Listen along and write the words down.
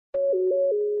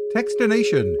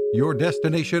Fishkin-Techstination, your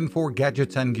destination for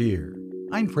gadgets and gear.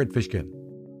 I'm Fred Fishkin.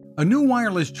 A new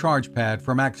wireless charge pad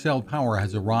from Accell Power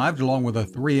has arrived along with a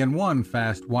 3-in-1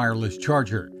 fast wireless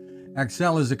charger.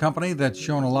 Accell is a company that's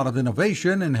shown a lot of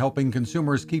innovation in helping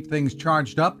consumers keep things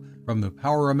charged up, from the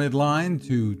Powramid line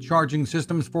to charging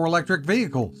systems for electric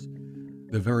vehicles.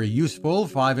 The very useful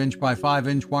 5-inch by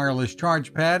 5-inch wireless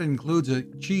charge pad includes a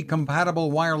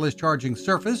Qi-compatible wireless charging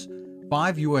surface,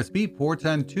 5 USB ports,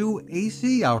 and 2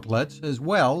 AC outlets as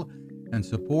well, and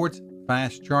supports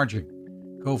fast charging.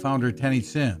 Co-founder Tenny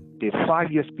Sin. The 5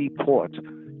 USB ports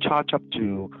charge up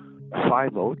to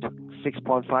 5 volt,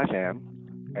 6.5 amp,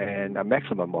 and a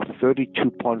maximum of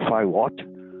 32.5 watt,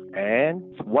 and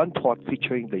one port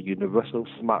featuring the universal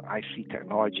smart IC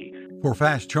technology. For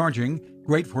fast charging,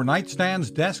 great for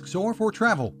nightstands, desks, or for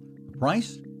travel. The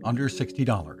price, under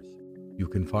 $60. You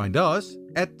can find us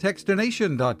at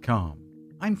Techstination.com.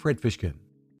 I'm Fred Fishkin.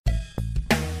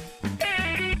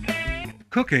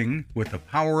 Cooking with the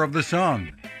power of the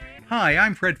sun. Hi,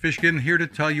 I'm Fred Fishkin, here to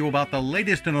tell you about the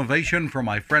latest innovation from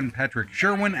my friend Patrick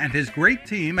Sherwin and his great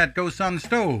team at GoSun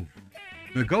Stove.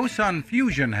 The GoSun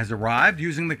Fusion has arrived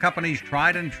using the company's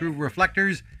tried and true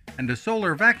reflectors and a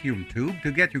solar vacuum tube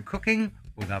to get you cooking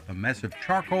without the mess of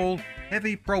charcoal,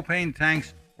 heavy propane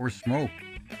tanks, or smoke.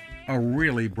 A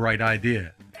really bright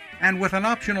idea. And with an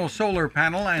optional solar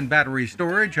panel and battery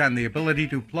storage and the ability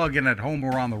to plug in at home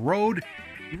or on the road,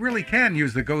 you really can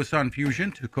use the GoSun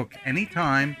Fusion to cook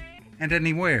anytime and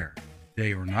anywhere,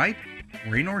 day or night,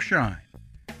 rain or shine.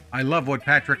 I love what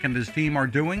Patrick and his team are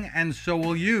doing, and so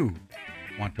will you.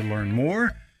 Want to learn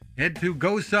more? Head to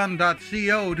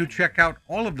gosun.co to check out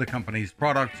all of the company's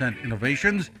products and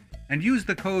innovations, and use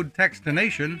the code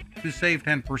Techstination to save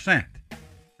 10%.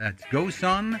 That's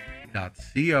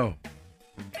gosun.co.